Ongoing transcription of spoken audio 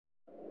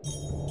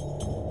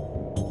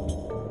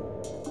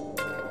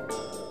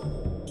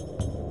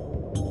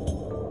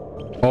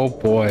Oh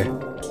boy.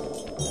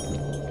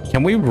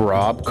 Can we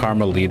rob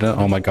Carmelita?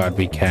 Oh my god,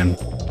 we can.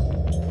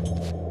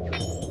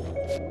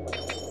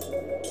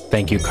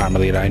 Thank you,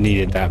 Carmelita. I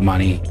needed that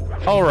money.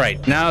 All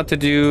right, now to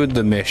do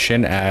the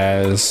mission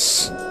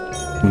as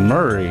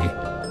Murray,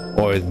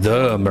 or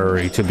the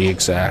Murray to be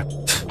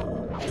exact.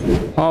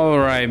 All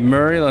right,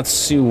 Murray, let's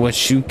see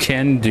what you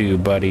can do,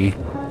 buddy.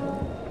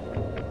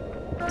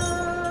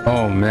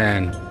 Oh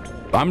man,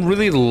 I'm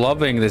really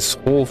loving this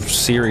whole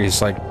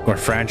series, like, or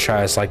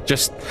franchise. Like,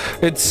 just,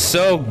 it's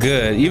so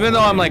good. Even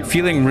though I'm like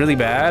feeling really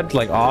bad,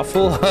 like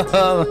awful,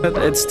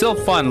 it's still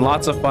fun.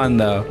 Lots of fun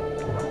though.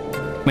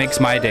 Makes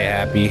my day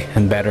happy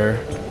and better.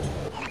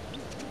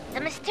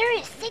 The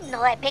mysterious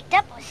signal I picked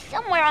up was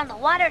somewhere on the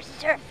water's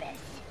surface.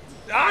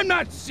 I'm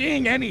not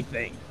seeing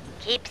anything.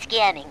 Keep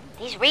scanning.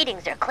 These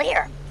readings are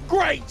clear.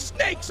 Great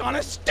snakes on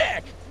a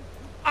stick!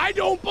 I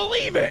don't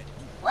believe it!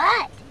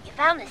 What? You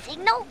found the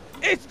signal?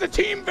 It's the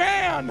team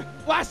van!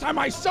 Last time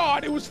I saw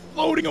it, it was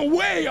floating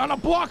away on a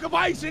block of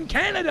ice in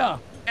Canada.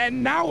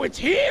 And now it's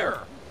here!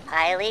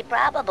 Highly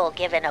probable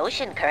given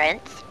ocean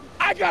currents.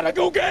 I gotta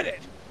go get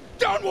it!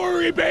 Don't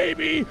worry,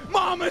 baby!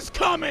 Mama's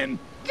coming!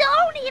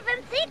 Don't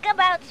even think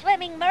about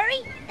swimming,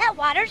 Murray. That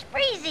water's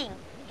freezing.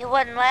 You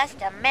wouldn't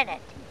last a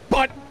minute.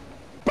 But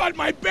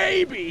my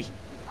baby!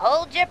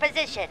 Hold your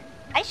position.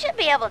 I should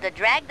be able to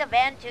drag the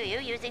van to you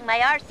using my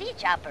RC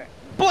chopper.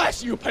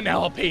 Bless you,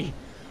 Penelope!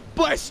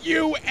 Bless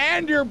you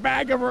and your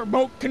bag of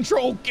remote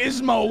control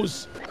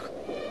gizmos!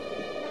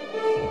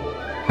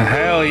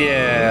 Hell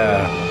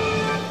yeah!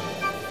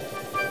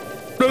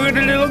 Look at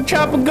the little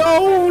chopper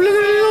go! Look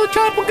at the little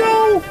chopper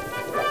go!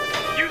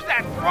 Use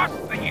that thrust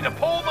thingy to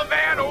pull the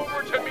van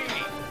over to me.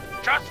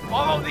 Just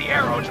follow the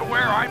arrow to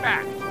where I'm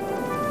at.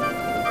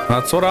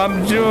 That's what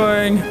I'm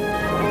doing.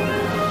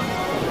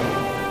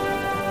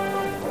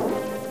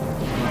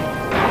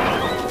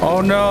 Oh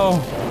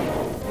no.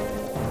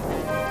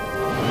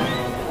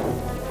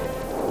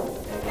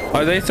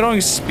 Are they throwing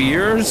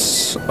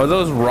spears? Are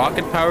those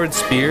rocket-powered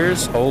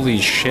spears? Holy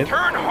shit.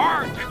 Turn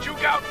hard to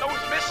juke out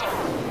those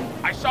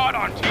missiles. I saw it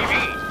on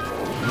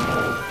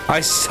TV.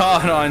 I saw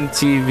it on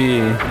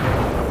TV.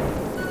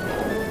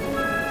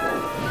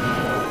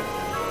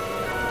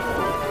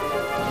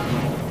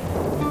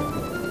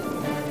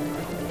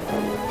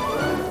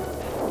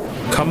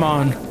 Come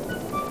on.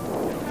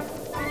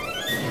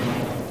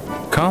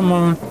 Come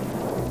on.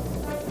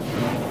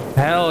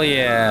 Hell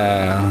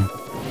yeah.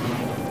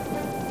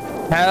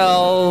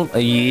 Hell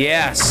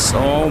yes.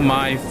 Oh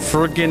my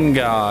friggin'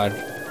 god.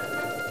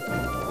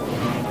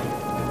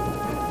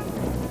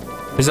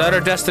 Is that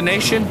our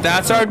destination?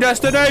 That's our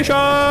destination!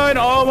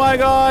 Oh my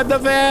god, the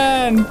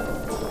van!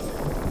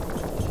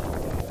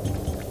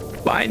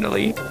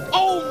 Finally.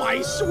 Oh,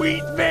 my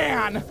sweet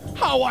van!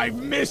 How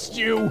I've missed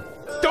you!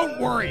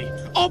 Don't worry,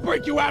 I'll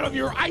break you out of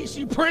your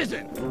icy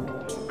prison!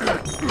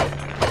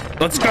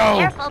 Let's go!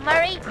 Careful,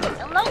 Murray.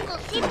 The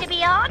locals seem to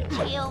be on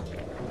to you.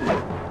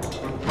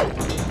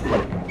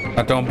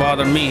 That don't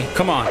bother me.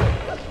 Come on.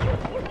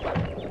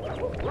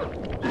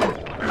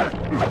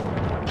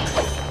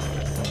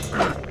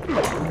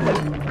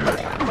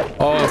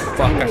 Oh,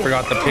 fuck. I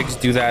forgot the pigs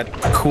do that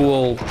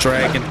cool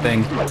dragon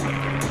thing.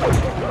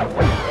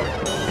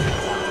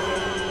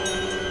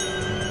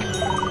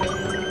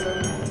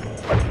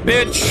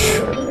 Bitch!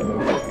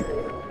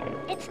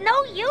 It's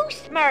no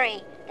use,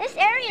 Murray. This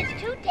area's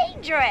too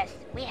dangerous.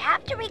 We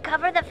have to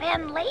recover the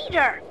van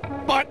later.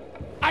 But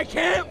I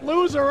can't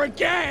lose her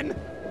again!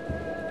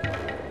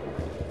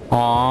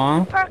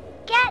 Aww.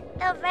 Forget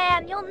the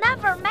van. You'll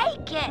never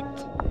make it.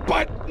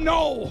 But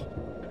no!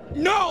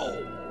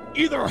 No!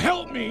 Either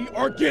help me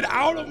or get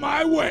out of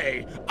my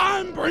way.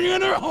 I'm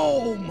bringing her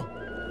home!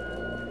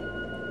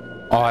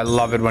 Oh, I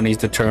love it when he's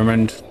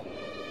determined.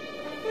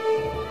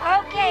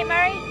 Okay,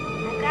 Murray.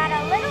 I've got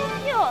a little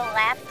fuel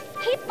left.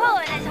 Keep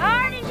pulling as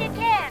hard as you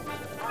can.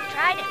 I'll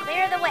try to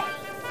clear the way.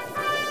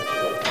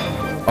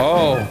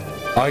 Oh,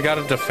 I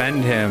gotta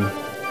defend him.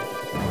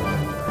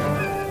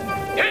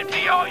 Hit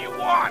me all you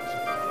want!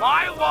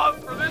 My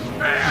love for this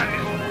van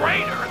is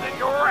greater than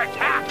your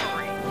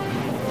attackery!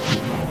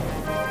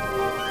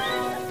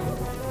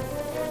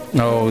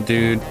 Oh,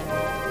 dude.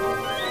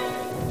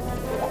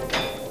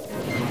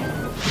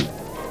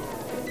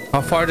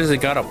 How far does it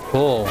gotta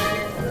pull?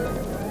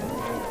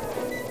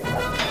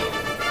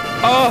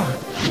 Oh!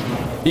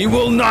 He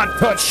will not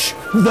touch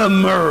the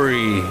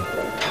Murray!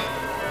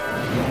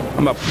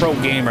 I'm a pro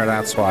gamer,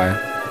 that's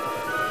why.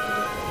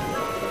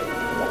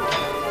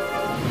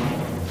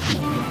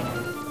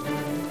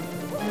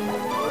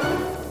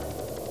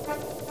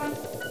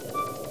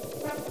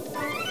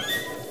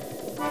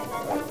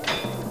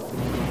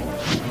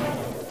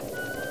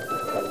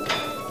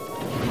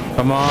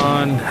 Come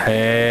on.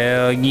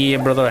 Hell yeah,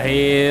 brother.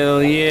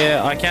 Hell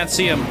yeah. I can't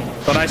see him,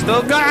 but I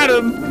still got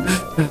him.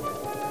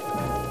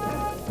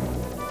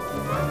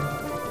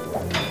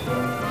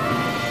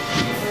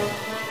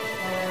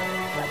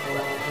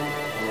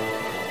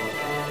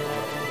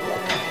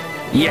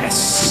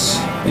 Yes.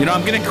 You know,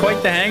 I'm getting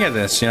quite the hang of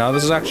this. You know,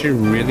 this is actually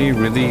really,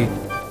 really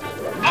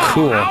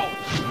cool. Oh,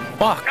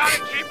 fuck. Gotta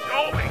keep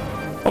going.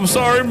 I'm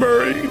sorry,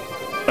 Murray.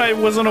 I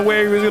wasn't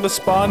aware he was gonna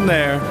spawn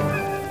there.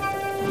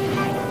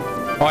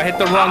 Oh, I hit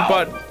the wrong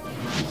button.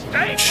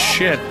 Stay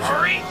Shit. focused,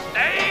 Murray.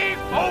 Stay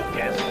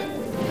focused.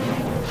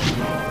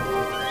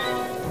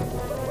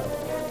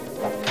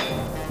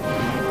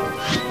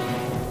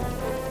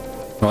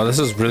 Oh, this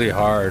is really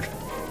hard.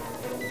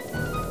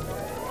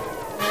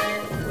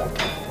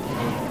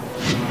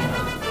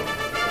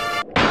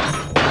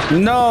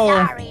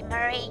 No. Sorry,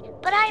 Murray,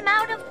 but I'm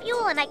out of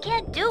fuel and I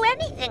can't do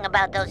anything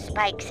about those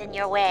spikes in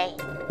your way.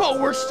 But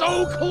we're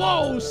so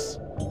close.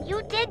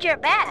 You did your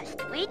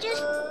best. We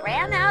just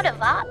ran out of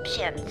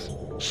options.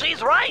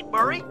 She's right,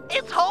 Murray.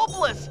 It's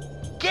hopeless.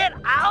 Get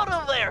out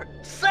of there.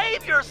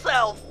 Save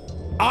yourself.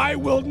 I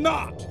will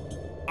not.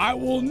 I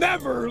will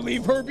never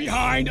leave her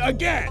behind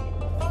again.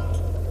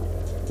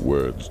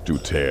 Words do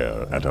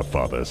tear at a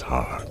father's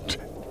heart.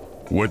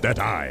 Would that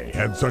I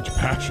had such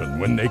passion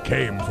when they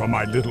came from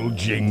my little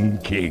Jing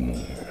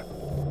King.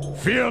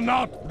 Fear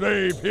not,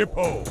 brave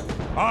hippo.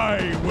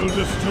 I will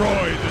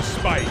destroy the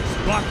spikes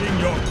blocking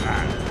your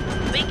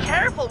path. Be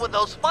careful with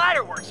those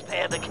fireworks,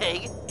 Panda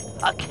King.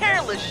 A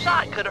careless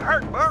shot could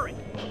hurt Murray.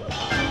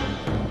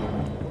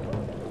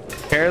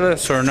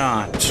 Careless or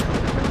not,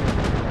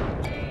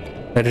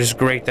 it is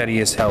great that he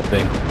is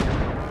helping.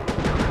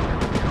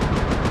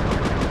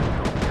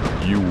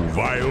 You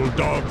vile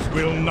dogs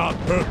will not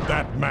hurt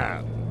that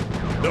man.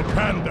 The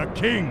Panda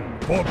King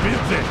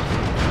forbids it.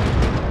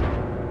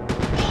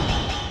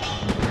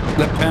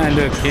 The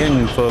Panda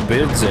King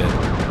forbids it.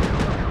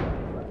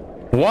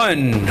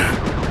 One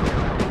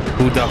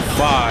who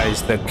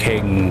defies the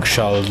king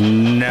shall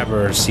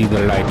never see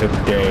the light of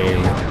day.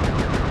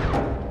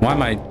 Why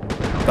am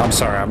I'm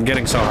sorry, I'm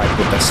getting so hyped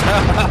with this.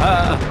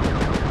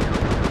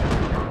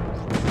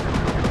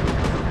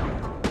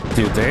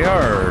 Dude, they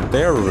are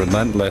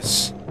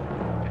relentless.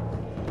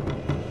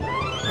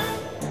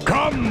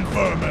 Come,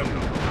 vermin!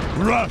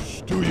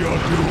 Rush to your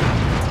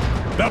doom!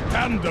 The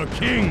Panda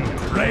King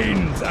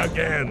reigns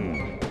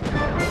again!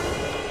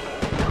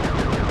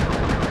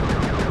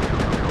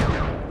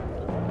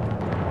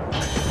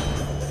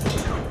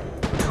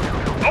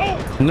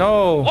 Oh!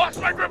 No!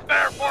 Lost my grip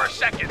there for a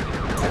second.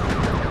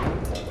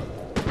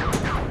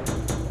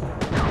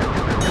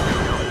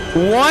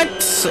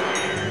 What?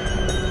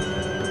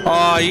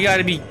 Oh, you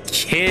gotta be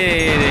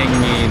kidding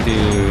me,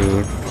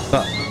 dude.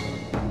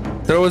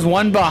 There was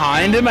one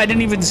behind him? I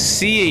didn't even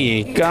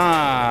see.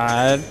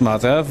 God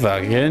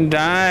motherfucking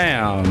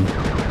damn.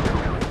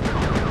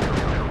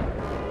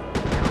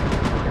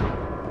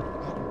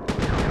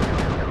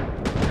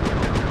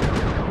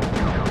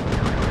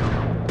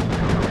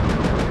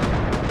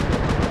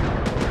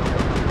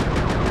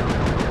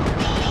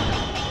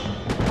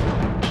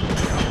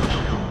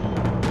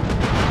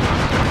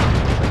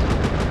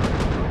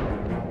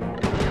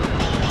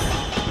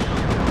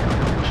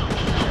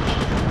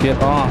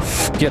 Get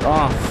off. Get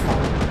off.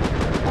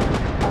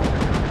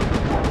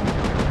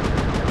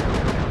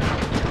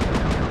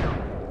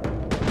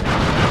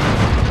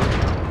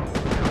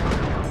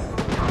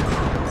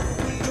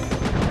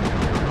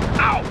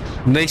 Out!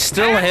 They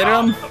still hit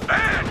him? The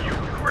van, you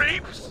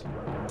creeps!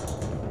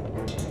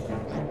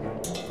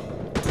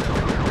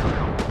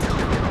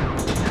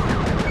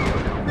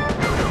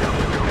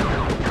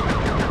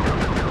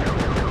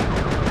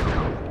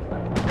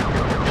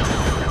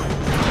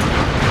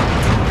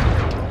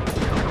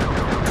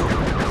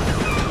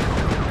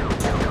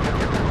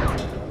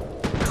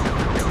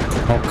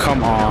 Oh,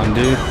 come on,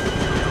 dude.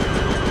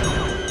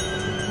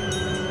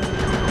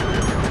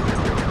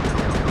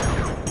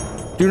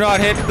 Do not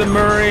hit the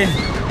Murray.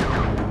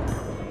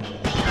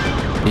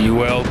 You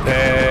will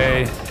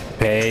pay.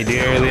 Pay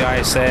dearly,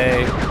 I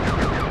say.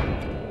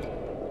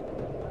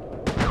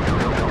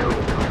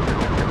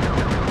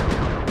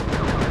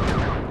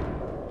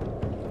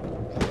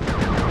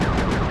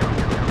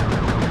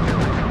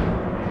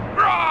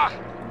 Grah!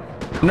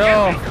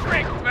 No. Give me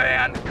strength,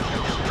 man!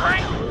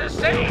 Strength to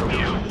save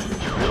you!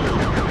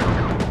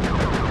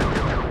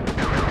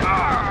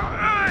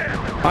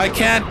 I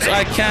can't,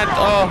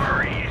 oh.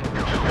 Murray.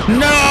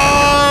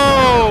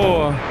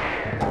 No!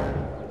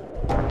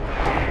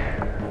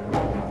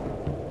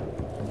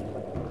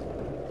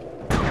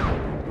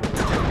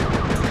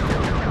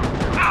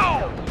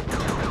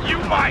 Ow! You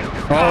might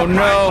Oh stop my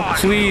no, body,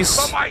 please.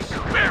 But my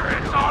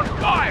spirit's on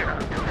fire!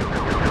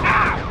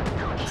 Ow!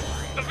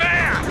 The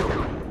van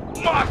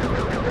must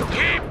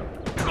keep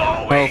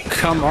going! Oh,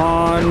 come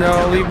on,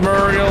 no, leave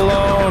Murray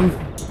alone.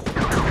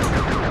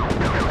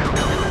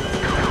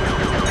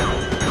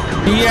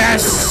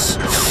 Yes!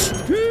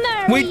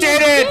 Murray, We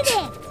did it!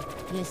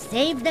 You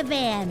saved the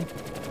van.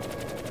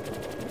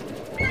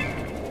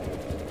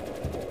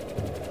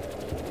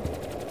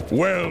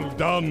 Well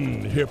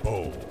done,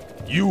 Hippo.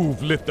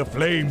 You've lit the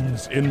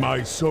flames in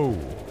my soul.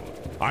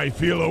 I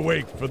feel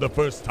awake for the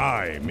first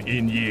time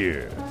in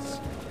years.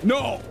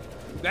 No!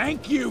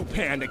 Thank you,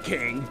 Panda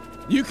King.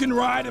 You can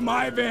ride in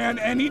my van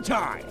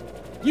anytime.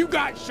 You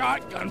got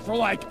shotgun for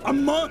like a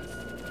month.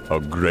 A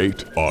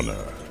great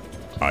honor.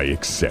 I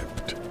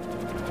accept.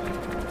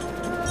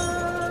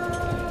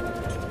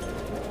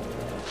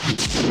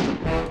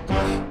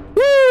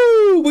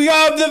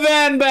 have the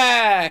van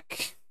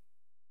back!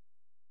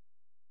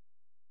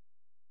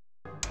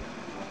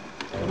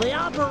 The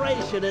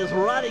operation is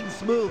running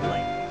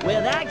smoothly.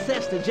 With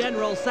access to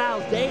General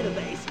Sal's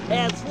database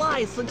and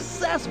Sly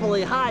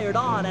successfully hired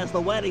on as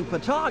the wedding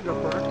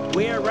photographer,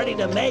 we're ready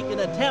to make an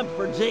attempt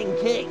for Jing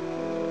King.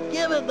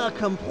 Given the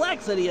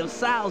complexity of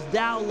Sal's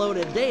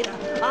downloaded data,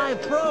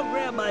 I've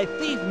programmed my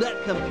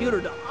ThiefNet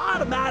computer to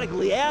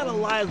automatically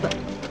analyze the...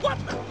 What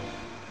the...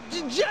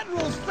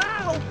 General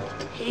Sal!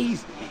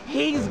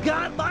 He's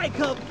got my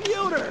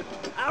computer!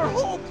 Our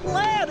whole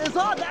plan is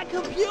on that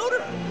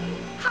computer!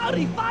 How'd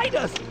he find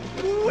us?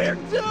 We're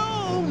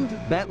doomed!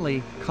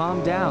 Bentley,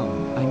 calm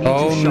down. I need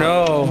Oh, your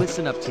shot. no.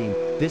 Listen up, team.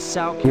 This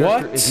Sal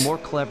character What? is more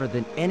clever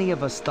than any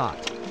of us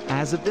thought.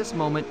 As of this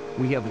moment,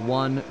 we have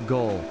one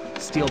goal.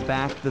 Steal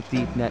back the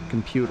ThiefNet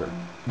computer.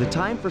 The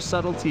time for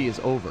subtlety is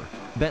over.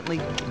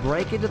 Bentley,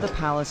 break into the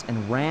palace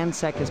and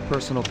ransack his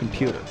personal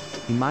computer.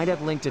 He might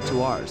have linked it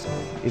to ours.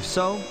 If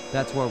so,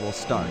 that's where we'll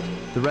start.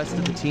 The rest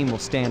of the team will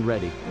stand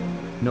ready.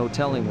 No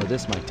telling where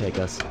this might take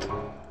us.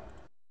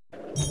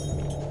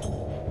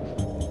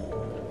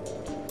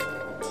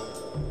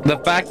 The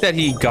fact that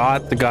he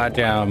got the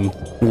goddamn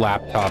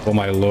laptop, oh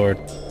my lord.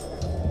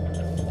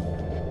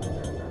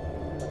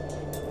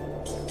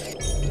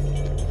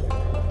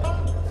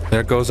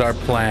 There goes our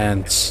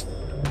plans.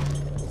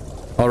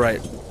 All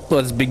right,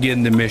 let's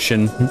begin the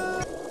mission.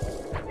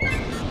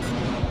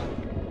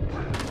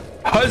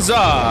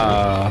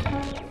 Huzzah!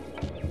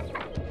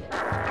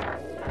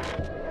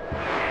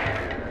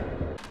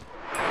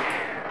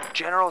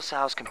 General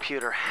Sal's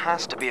computer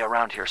has to be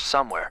around here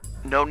somewhere.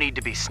 No need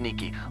to be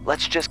sneaky.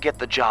 Let's just get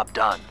the job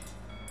done.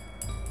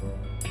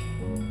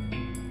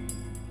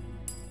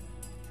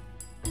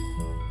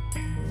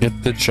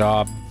 Get the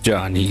job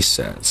done, he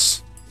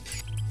says.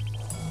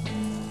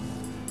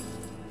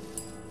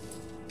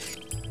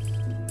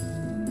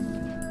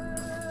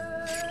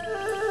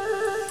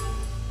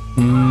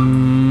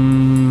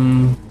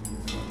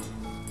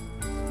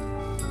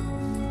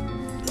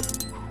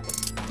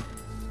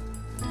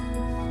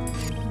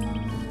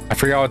 I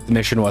forgot what the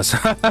mission was.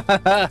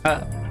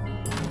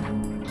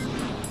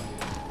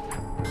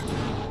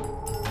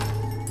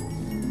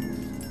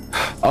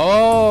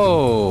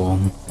 Oh,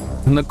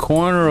 in the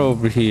corner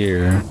over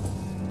here.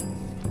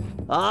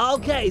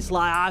 Okay,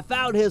 Sly, I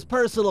found his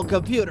personal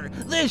computer.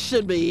 This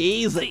should be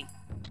easy.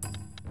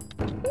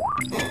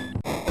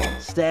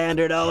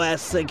 Standard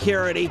OS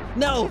security,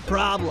 no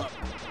problem.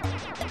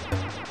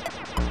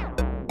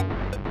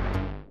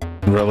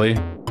 Really?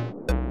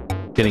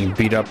 Getting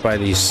beat up by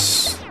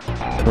these,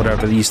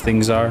 whatever these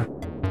things are.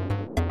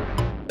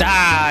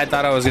 Ah, I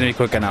thought I was gonna be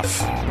quick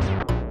enough.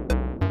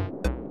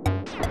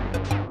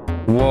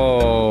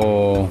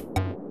 Whoa.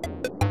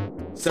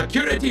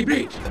 Security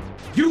breach!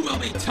 You will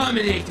be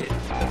terminated!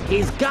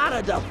 He's got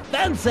a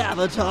defense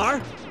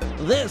avatar.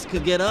 This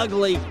could get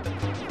ugly.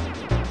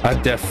 A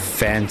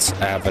defense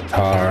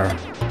avatar.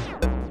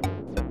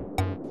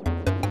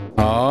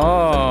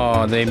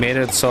 Oh, they made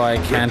it so I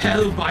can't.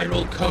 Repel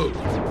viral code.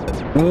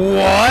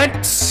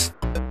 What?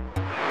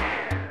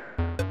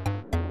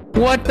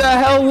 What the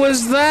hell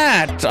was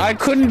that? I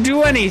couldn't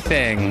do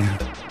anything.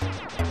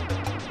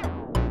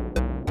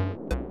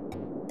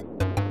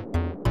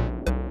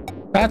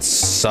 That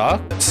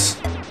sucked.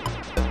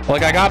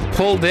 Like I got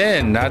pulled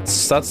in. That's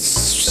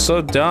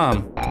so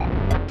dumb.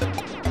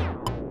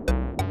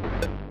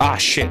 Ah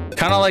shit.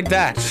 Kind of like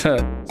that.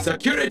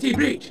 Security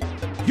breach!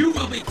 You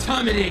will be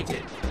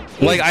terminated!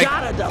 He's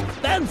got a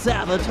defense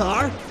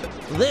avatar.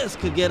 This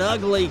could get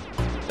ugly.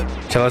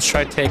 Okay, let's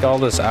try to take all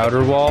this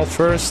outer wall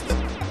first.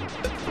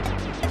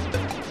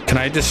 Can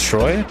I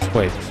destroy it?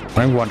 Wait,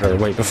 I wonder.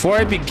 Wait, before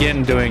I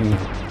begin doing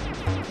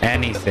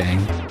anything.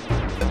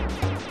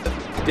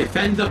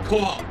 Defend the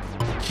core.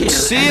 Kill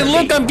See, enemy.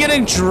 look, I'm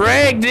getting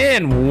dragged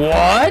in.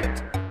 What?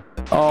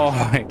 Oh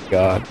my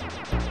god.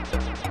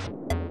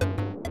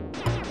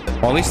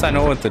 Well, at least I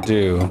know what to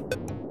do.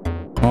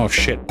 Oh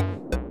shit.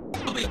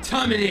 Will be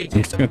terminated.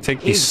 I'm just gonna take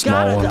these He's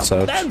small got a ones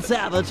out. defense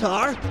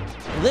avatar.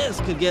 This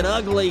could get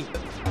ugly.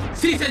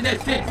 Cease and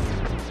desist.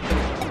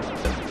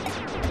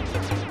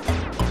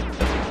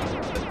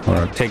 I'm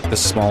gonna take the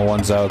small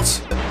ones out.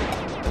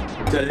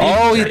 Delete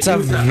Oh, the it's a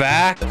user.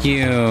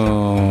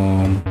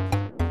 vacuum.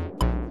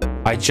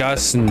 I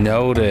just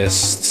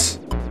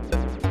noticed.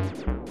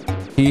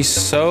 He's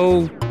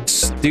so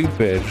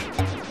stupid.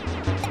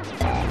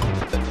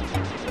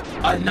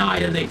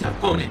 Annihilate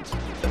opponent.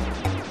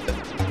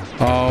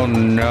 Oh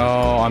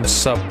no, I'm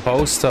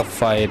supposed to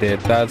fight it.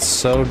 That's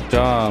so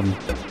dumb.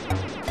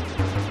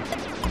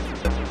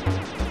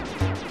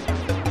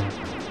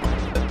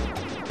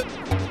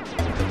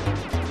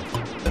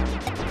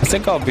 I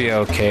think I'll be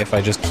okay if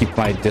I just keep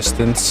my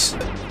distance.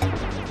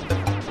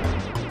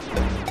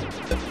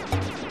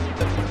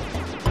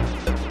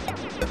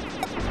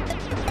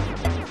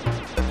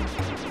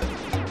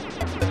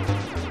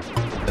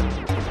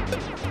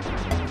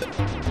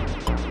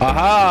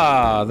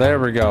 Aha! There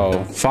we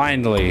go.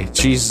 Finally.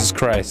 Jesus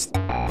Christ.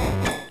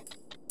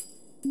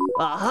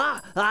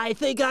 Aha! I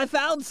think I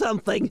found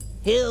something.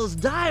 His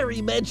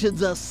diary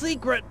mentions a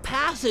secret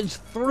passage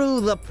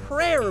through the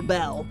prayer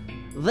bell,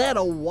 then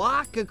a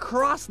walk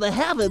across the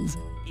heavens.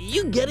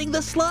 You getting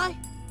this, Sly?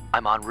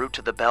 I'm en route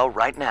to the bell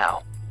right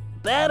now.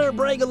 Better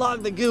bring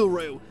along the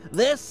guru.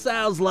 This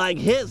sounds like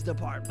his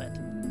department.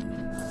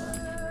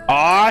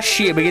 Aw,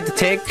 shit, we get to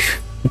take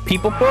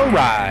people for a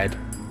ride.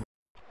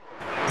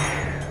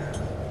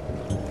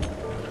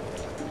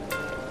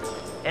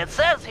 It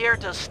says here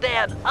to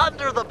stand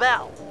under the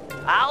bell.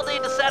 I'll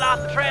need to set off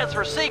the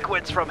transfer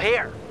sequence from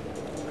here.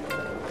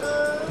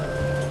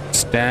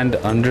 Stand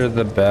under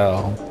the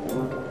bell.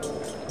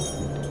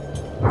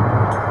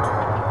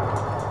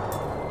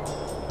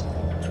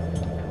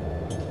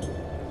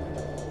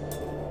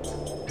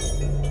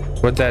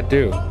 What'd that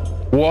do?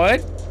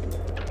 What?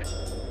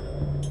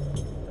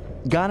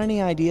 Got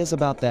any ideas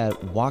about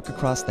that walk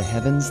across the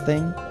heavens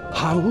thing?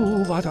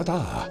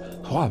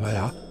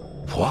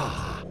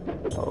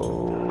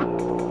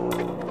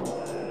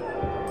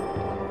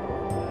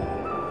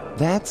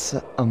 That's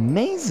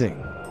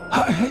amazing.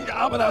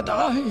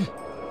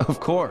 Of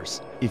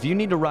course. If you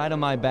need to ride on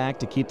my back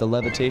to keep the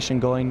levitation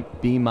going,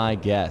 be my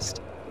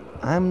guest.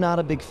 I'm not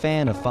a big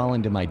fan of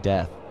falling to my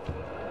death.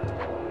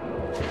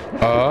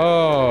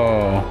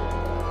 Oh.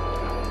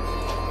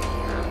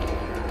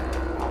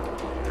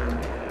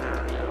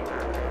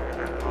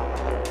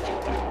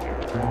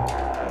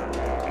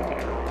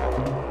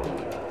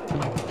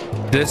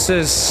 This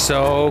is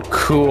so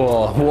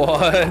cool.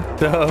 What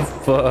the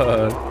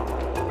fuck?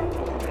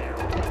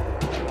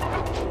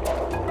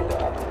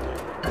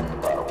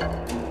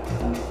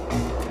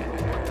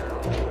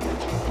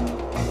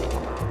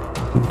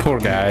 Poor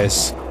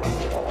guys.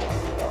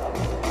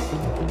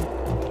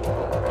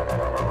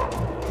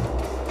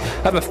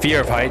 I have a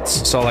fear of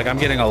heights, so like I'm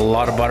getting a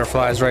lot of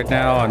butterflies right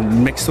now,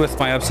 and mixed with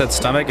my upset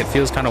stomach, it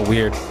feels kind of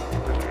weird.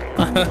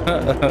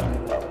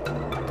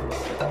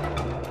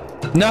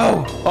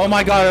 No! Oh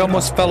my god, I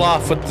almost fell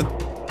off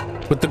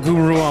with the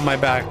guru on my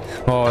back.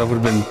 Oh, that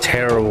would have been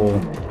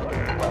terrible.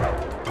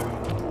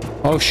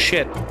 Oh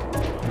shit.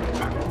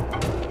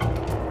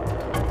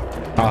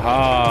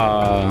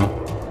 Aha.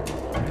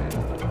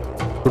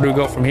 Where do we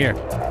go from here?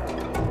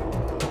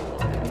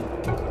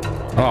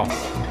 Oh.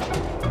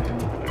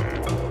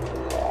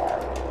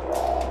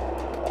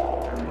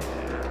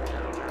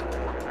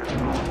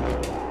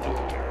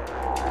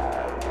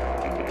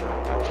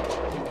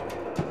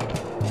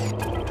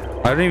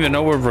 I don't even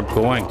know where we're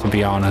going, to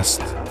be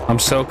honest. I'm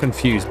so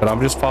confused, but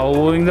I'm just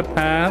following the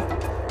path.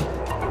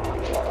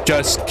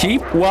 Just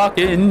keep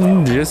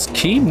walking. Just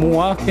keep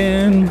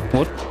walking.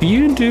 What do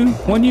you do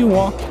when you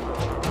walk?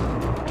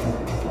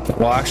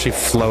 Well, actually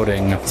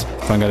floating,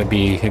 if I'm gonna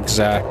be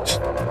exact.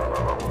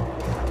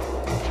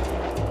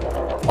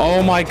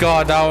 Oh my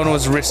god, that one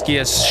was risky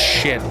as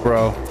shit,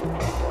 bro.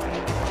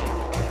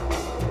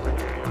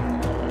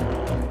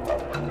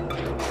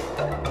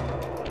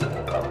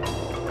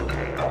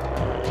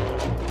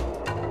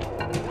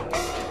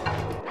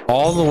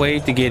 All the way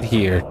to get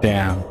here,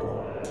 damn.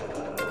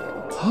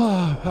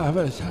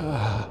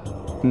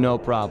 No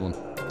problem.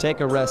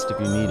 Take a rest if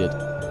you need it.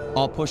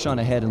 I'll push on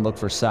ahead and look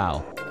for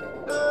Sal.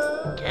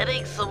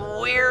 Getting some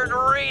weird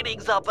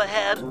readings up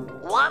ahead.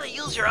 Want to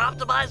use your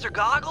optimizer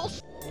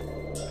goggles?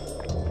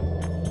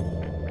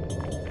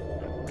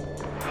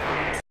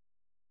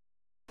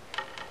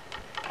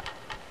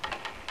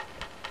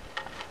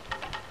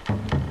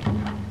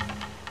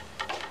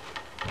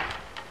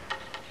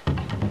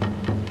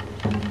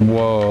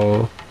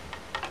 Whoa.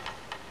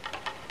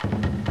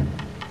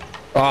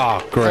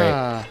 Ah, great.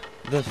 Ah,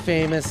 the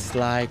famous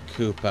Sly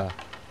Cooper.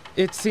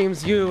 It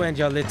seems you and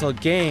your little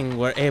gang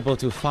were able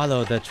to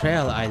follow the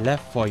trail I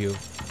left for you.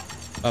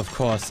 Of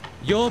course,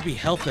 you'll be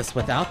helpless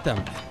without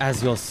them,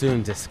 as you'll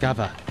soon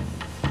discover.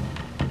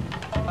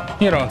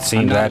 You don't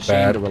seem I'm not that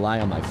ashamed bad. to rely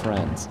on my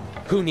friends.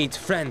 Who needs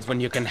friends when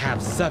you can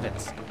have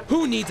servants?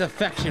 Who needs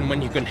affection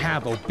when you can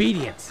have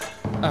obedience?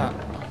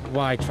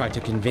 Why try to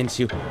convince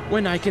you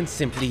when I can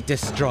simply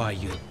destroy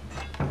you?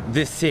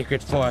 This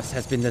sacred forest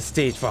has been the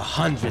stage for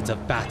hundreds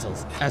of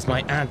battles, as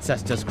my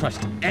ancestors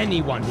crushed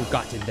anyone who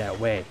got in their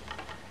way.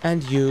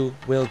 And you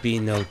will be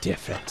no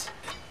different.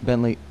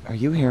 Bentley, are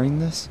you hearing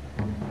this?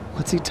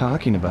 What's he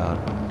talking about?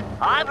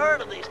 I've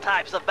heard of these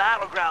types of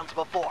battlegrounds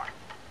before.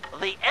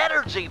 The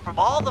energy from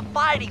all the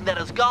fighting that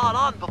has gone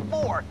on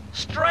before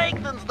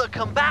strengthens the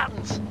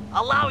combatants,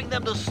 allowing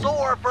them to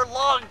soar for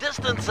long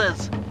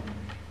distances.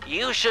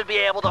 You should be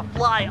able to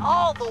fly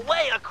all the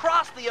way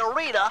across the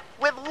arena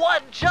with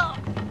one jump.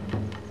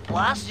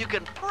 Plus, you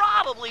can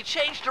probably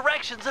change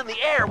directions in the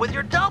air with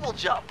your double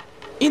jump.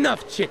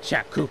 Enough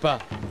chit-chat, Cooper.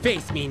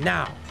 Face me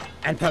now,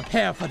 and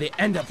prepare for the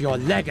end of your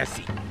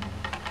legacy.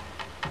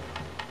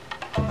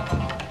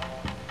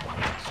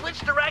 Switch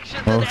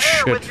directions in the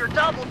air with your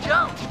double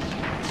jump.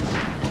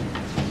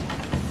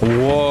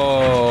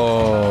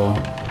 Whoa.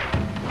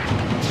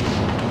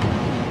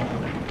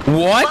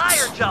 What?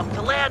 Fire jump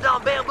to land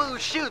on bamboo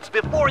shoots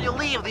before you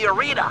leave the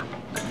arena.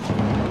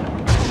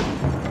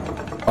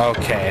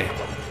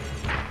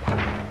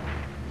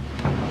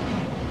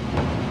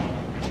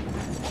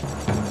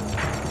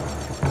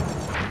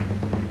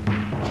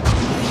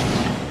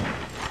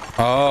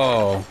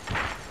 Oh.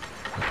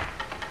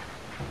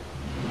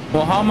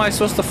 Well, how am I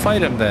supposed to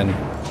fight him then?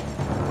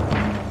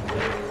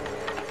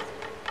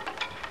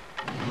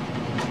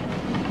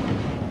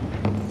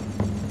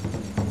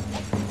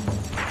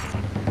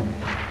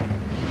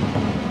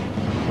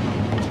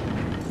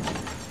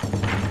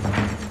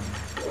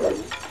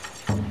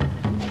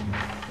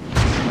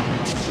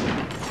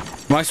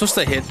 Am I supposed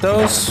to hit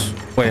those?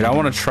 Wait, I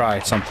want to try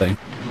something.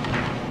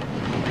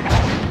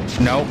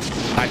 Nope,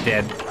 I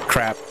did.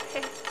 Crap.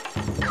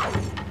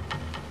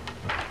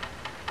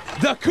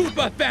 The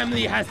Cooper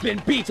family has been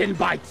beaten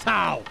by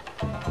Tao.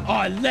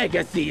 Our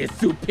legacy is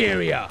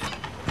superior.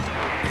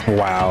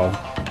 Wow.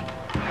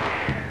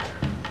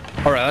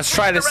 All right, let's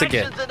try this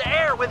again. Directions in the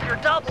air with your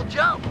double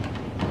jump.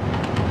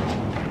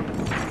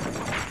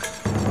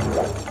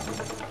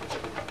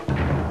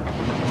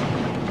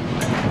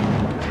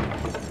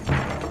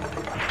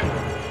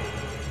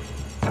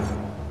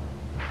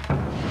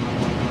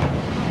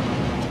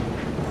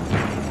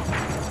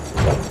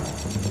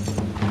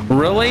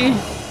 Really?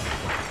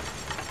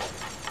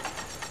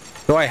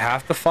 Do I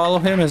have to follow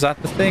him? Is that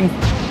the thing?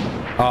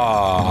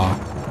 Aww.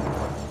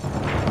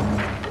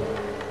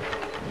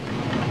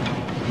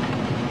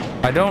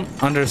 I don't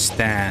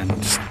understand.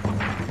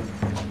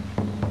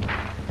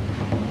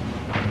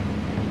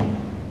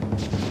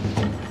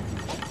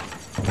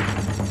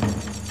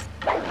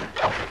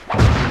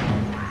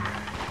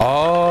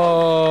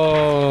 Oh.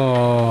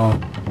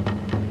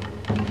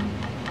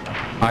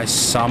 I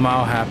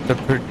somehow have to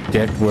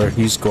predict where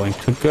he's going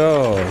to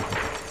go.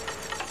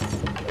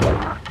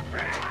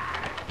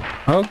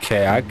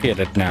 Okay, I get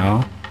it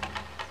now.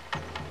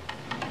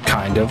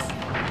 Kind of.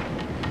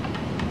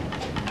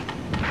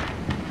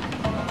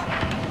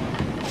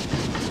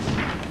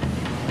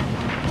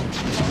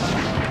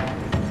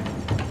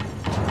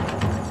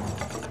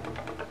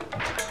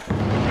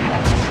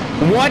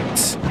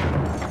 What?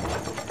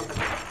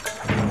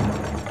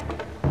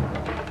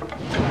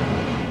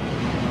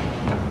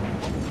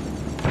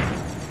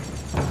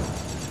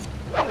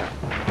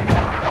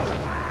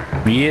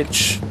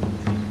 Bitch.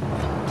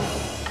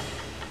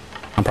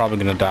 I'm probably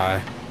gonna die.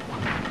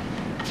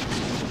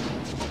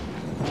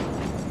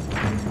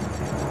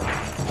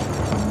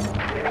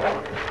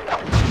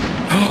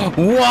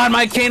 What?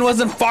 My cane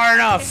wasn't far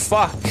enough.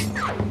 Fuck.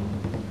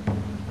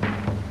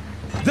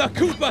 The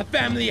Cooper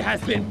family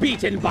has been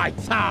beaten by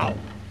Tao.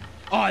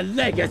 Our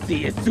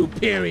legacy is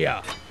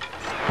superior.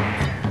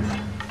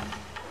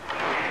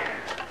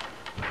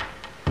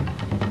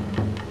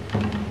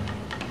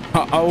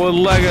 Our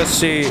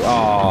legacy.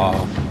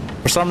 Aw.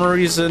 For some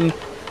reason,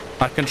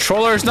 my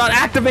controller is not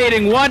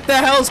activating. What the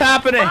hell's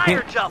happening?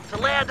 Fire jump to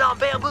land on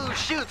bamboo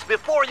shoots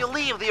before you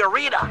leave the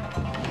arena.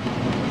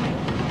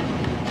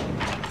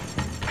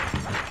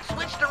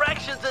 Switch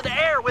directions in the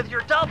air with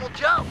your double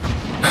jump.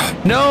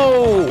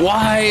 No!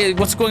 Why?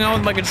 What's going on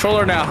with my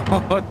controller now?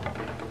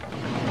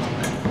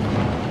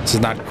 This is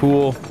not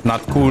cool.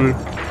 Not cool.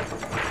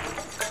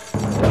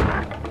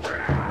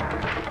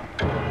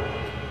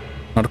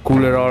 Not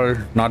cool at all.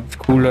 Not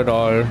cool at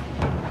all.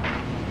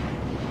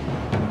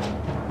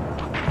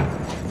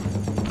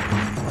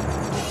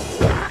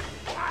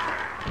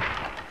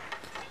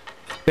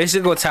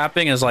 Basically what's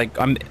happening is like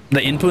the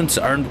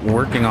inputs aren't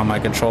working on my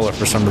controller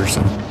for some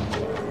reason.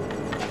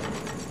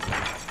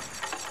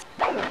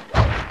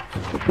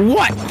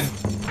 What?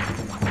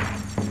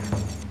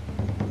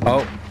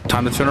 Oh,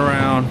 time to turn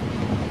around.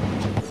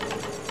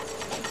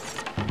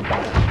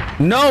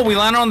 No, we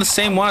landed on the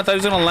same one. I thought he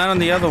was gonna land on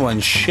the other one.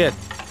 Shit.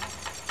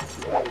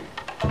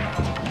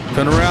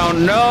 Turn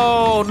around.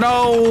 No,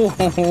 no.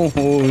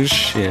 Oh,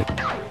 shit.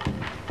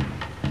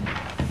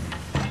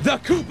 The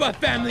Cooper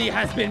family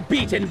has been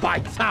beaten by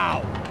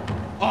Tao.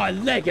 Our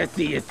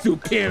legacy is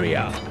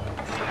superior.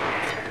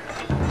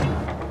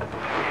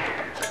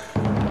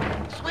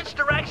 Switch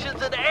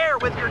directions in the air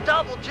with your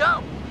double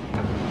jump.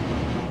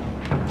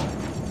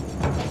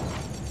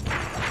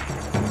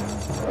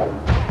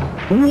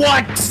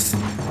 What?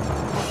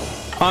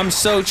 I'm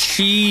so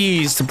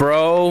cheesed,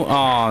 bro.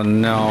 Oh,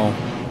 no.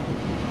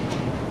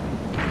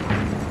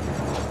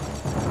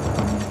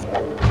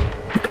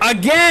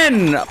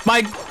 Again!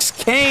 My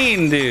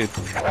cane, dude.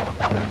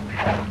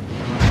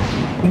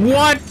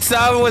 What?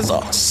 That was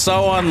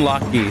so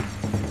unlucky.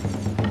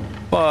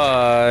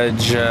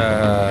 Fudge.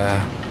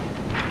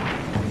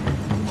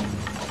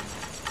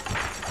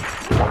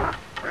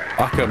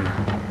 Fuck him.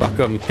 Fuck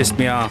him. Pissed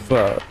me off.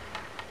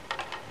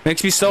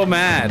 Makes me so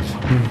mad.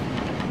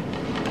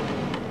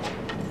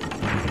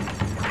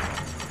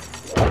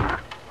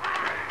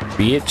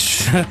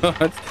 Bitch.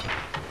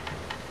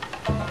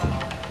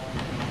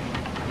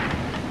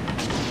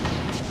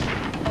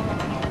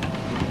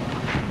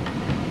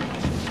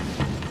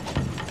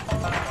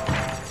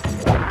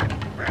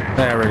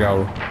 There we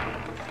go.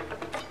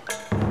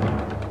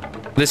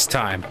 This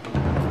time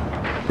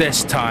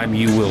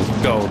you will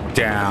go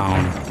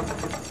down.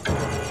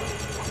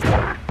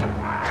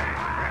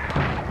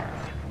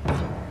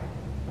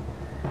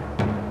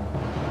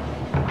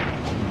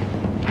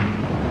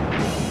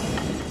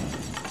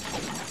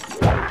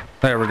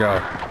 There we go.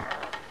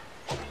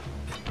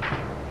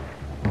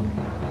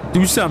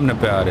 Do something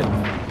about it.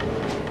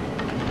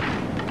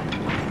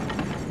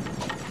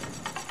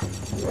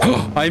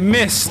 I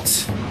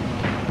missed.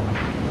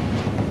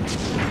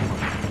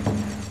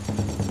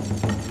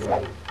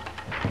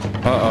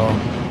 Uh-oh.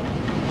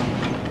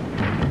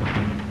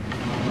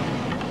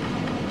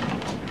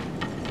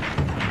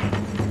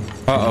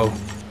 Uh-oh.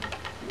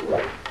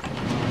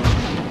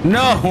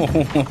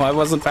 No! I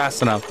wasn't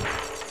fast enough.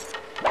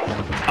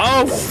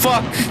 Oh,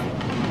 fuck!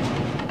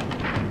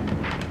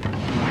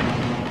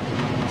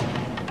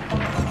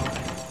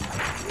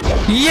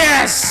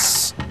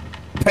 Yes!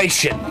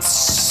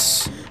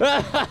 Patience!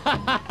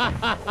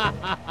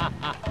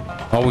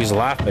 Always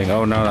laughing.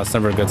 Oh no, that's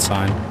never a good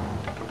sign.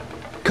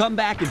 Come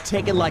back and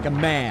take it like a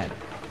man.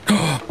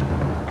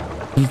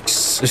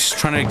 He's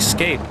trying to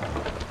escape.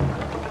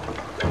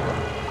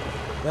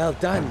 Well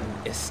done,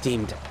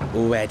 esteemed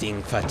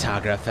wedding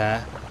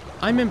photographer.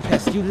 I'm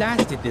impressed you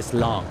lasted this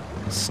long.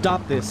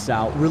 Stop this,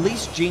 Sal.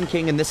 Release Gene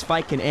King and this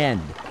fight can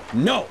end.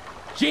 No!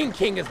 Gene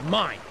King is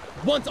mine!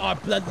 Once our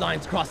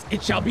bloodlines cross,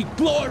 it shall be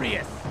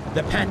glorious!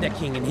 The Panda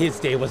King in his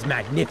day was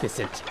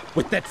magnificent.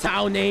 With the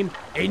Tao name,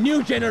 a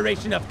new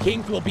generation of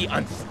kings will be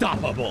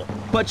unstoppable.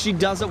 But she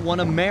doesn't want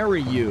to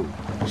marry you.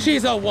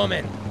 She's a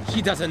woman.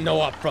 She doesn't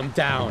know up from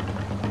down.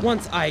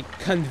 Once I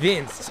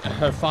convinced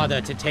her father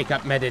to take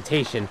up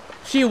meditation,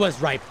 she was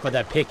ripe for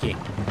the picking.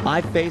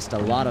 I faced a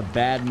lot of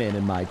bad men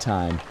in my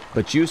time,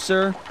 but you,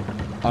 sir,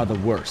 are the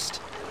worst.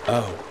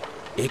 Oh,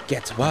 it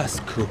gets worse,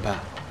 Cooper.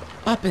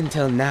 Up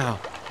until now,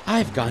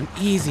 I've gone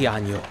easy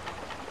on you.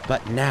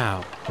 But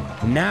now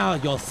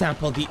you'll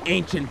sample the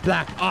ancient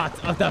black arts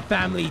of the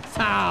family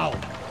Tao.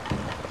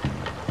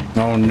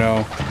 Oh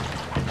no.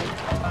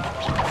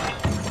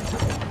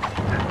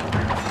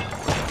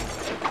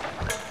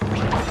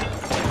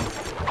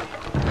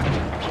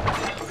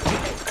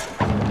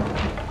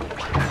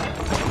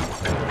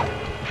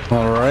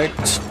 All right.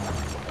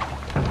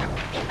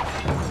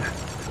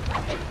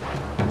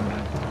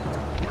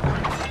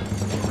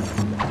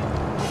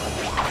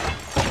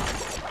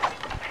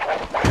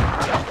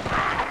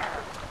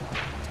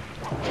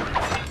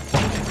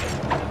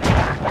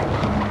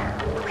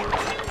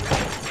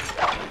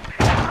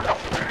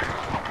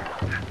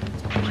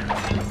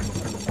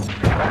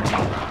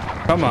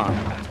 Come on.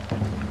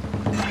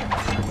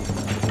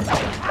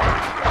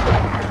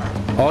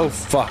 Oh,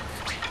 fuck.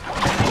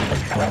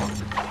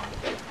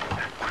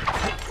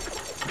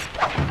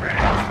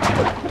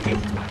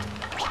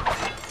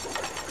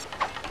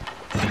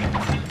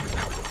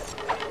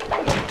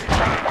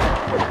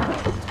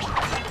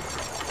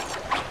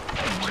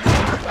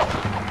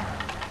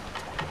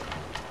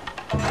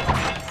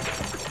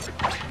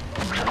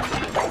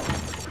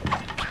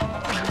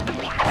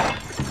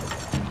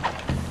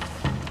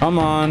 Come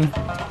on.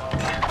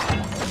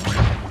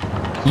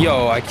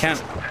 Yo, I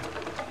can't.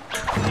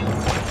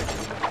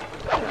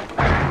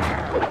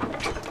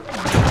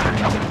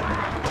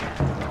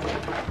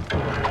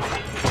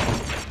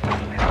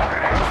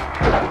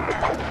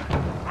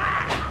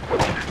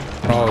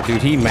 Oh,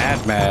 dude, he mad.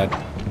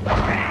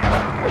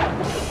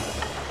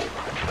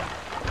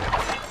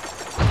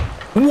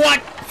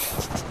 What?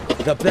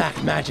 The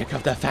black magic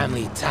of the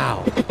family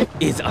Tao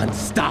is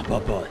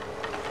unstoppable.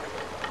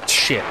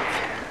 Shit.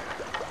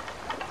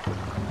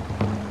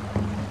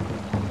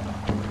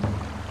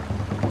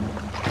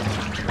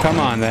 Come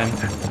on, then.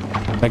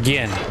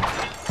 Again.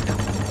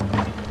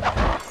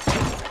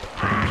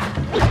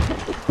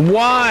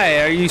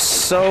 Why are you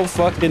so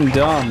fucking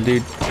dumb,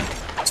 dude?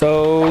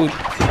 So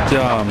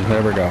dumb.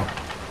 There we go.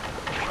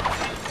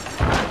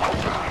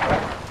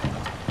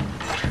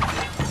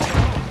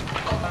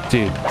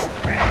 Dude.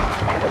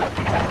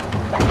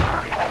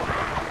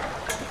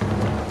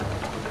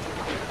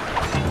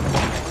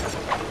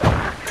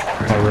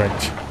 All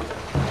right.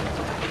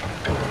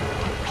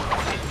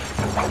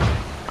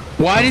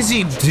 Why does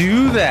he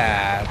do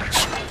that?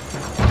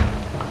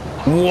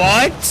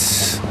 What?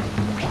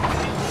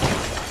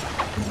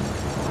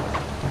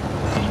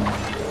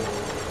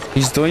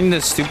 He's doing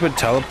this stupid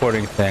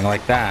teleporting thing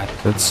like that.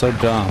 That's so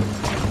dumb.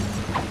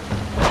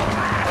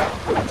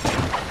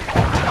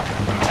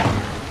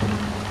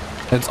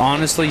 It's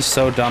honestly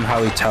so dumb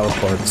how he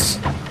teleports.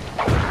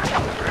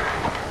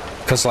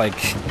 Cause like,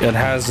 it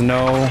has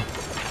no...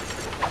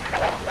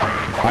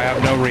 I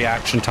have no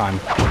reaction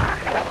time.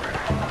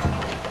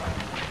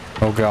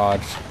 Oh god.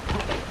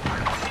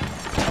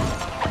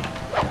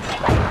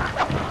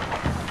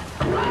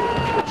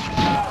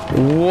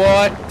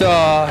 What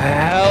the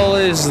hell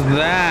is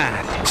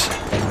that?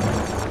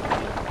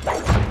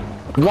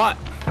 What?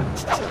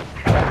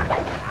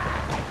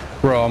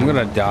 Bro, I'm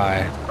gonna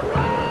die.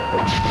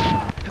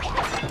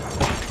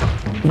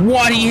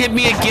 What? He hit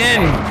me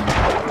again!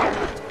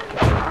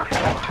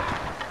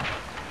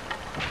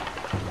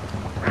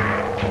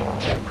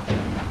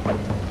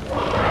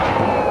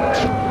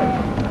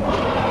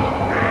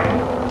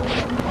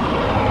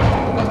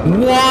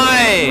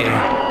 Why?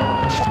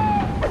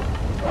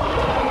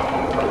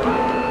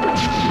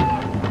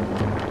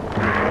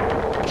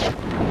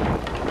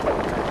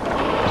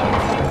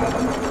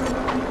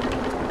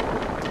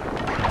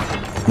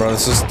 Bro,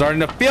 this is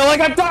starting to feel like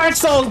a Dark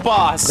Souls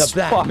boss. The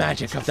black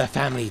magic of the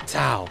family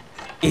Tao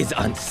is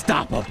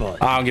unstoppable.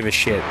 I don't give a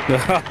shit.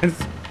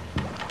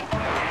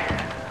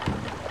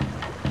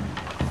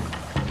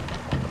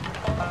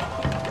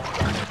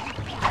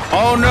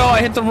 Oh no,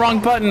 I hit the wrong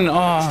button.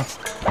 Oh.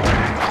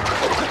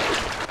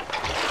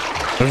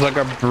 There's like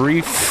a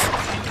brief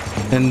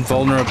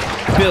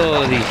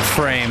invulnerability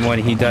frame when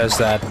he does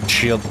that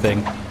shield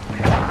thing.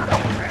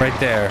 Right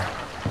there.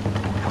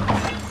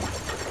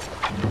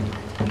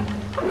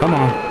 Come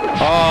on.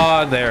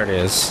 Oh, there it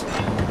is.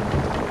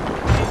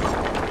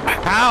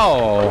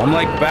 How? I'm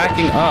like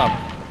backing up.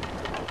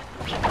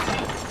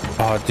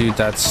 Oh, dude,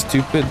 that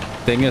stupid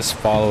thing is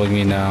following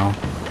me now.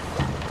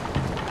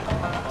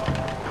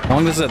 How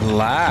long does it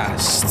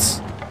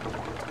last?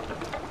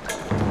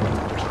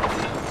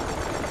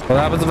 What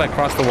happens if I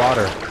cross the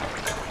water?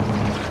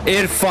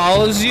 It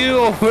follows you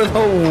over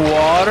the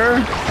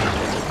water?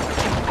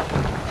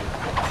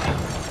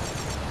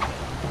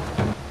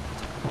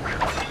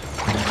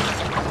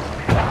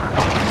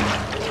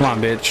 Come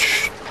on,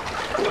 bitch.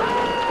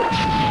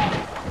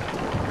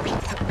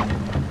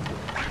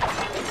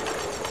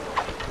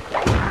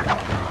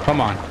 Come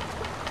on.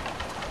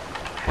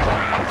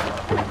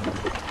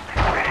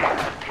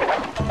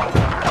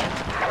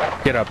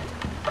 Get up.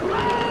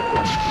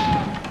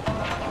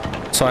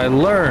 So I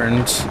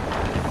learned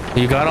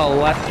you gotta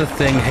let the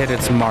thing hit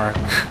its mark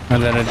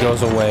and then it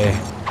goes away.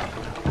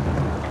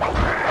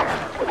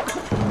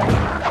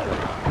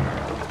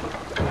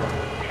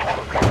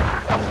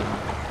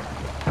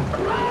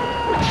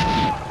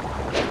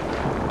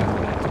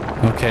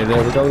 Okay,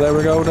 there we go, there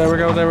we go, there we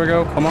go, there we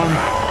go. Come on.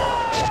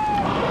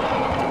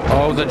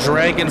 Oh, the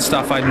dragon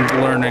stuff I'm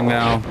learning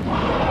now.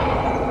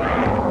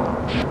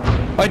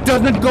 It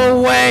doesn't go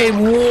away!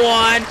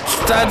 What?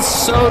 That's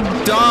so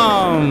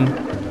dumb!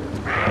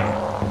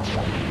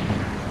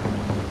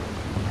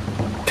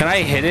 Can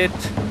I hit it?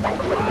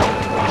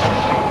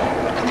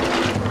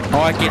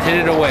 Oh, I can hit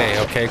it away.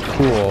 Okay,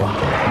 cool.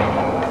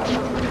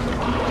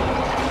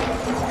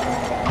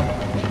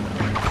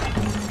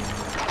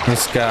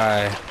 This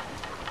guy.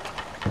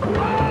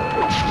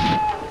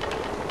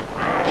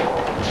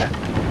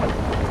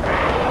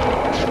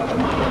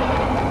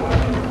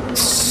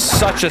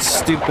 Such a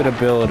stupid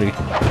ability.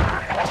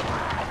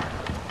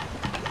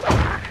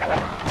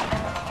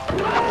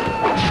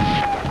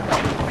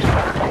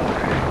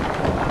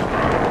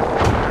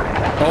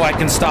 Oh, I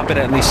can stop it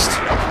at least.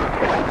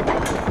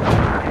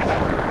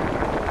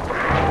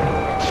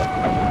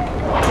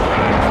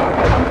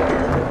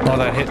 Oh,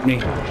 that hit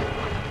me.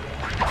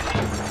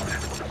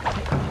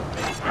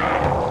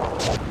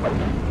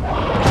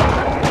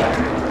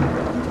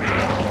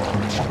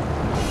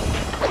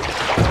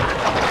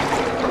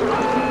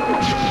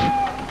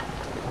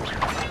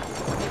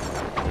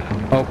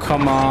 Oh,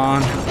 come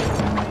on.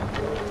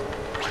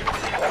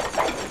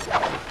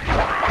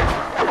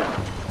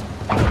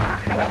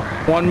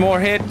 One more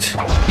hit.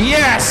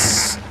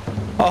 Yes!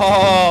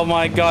 Oh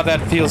my god,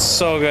 that feels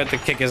so good to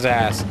kick his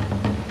ass.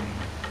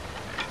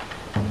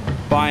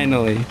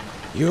 Finally.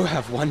 You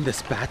have won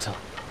this battle,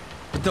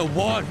 but the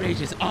war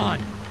rages on.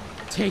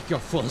 Take your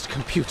fool's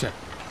computer.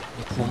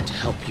 It won't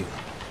help you.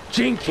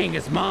 Jing King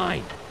is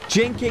mine.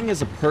 Jing King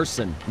is a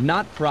person,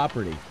 not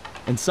property.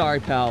 And sorry,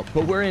 pal,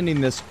 but we're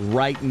ending this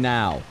right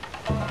now.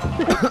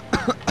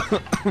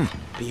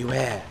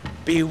 Beware.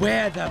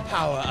 Beware the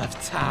power of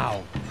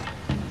Tao.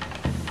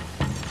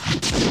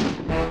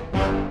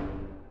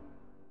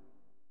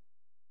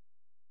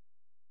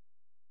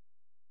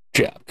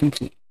 Job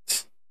complete.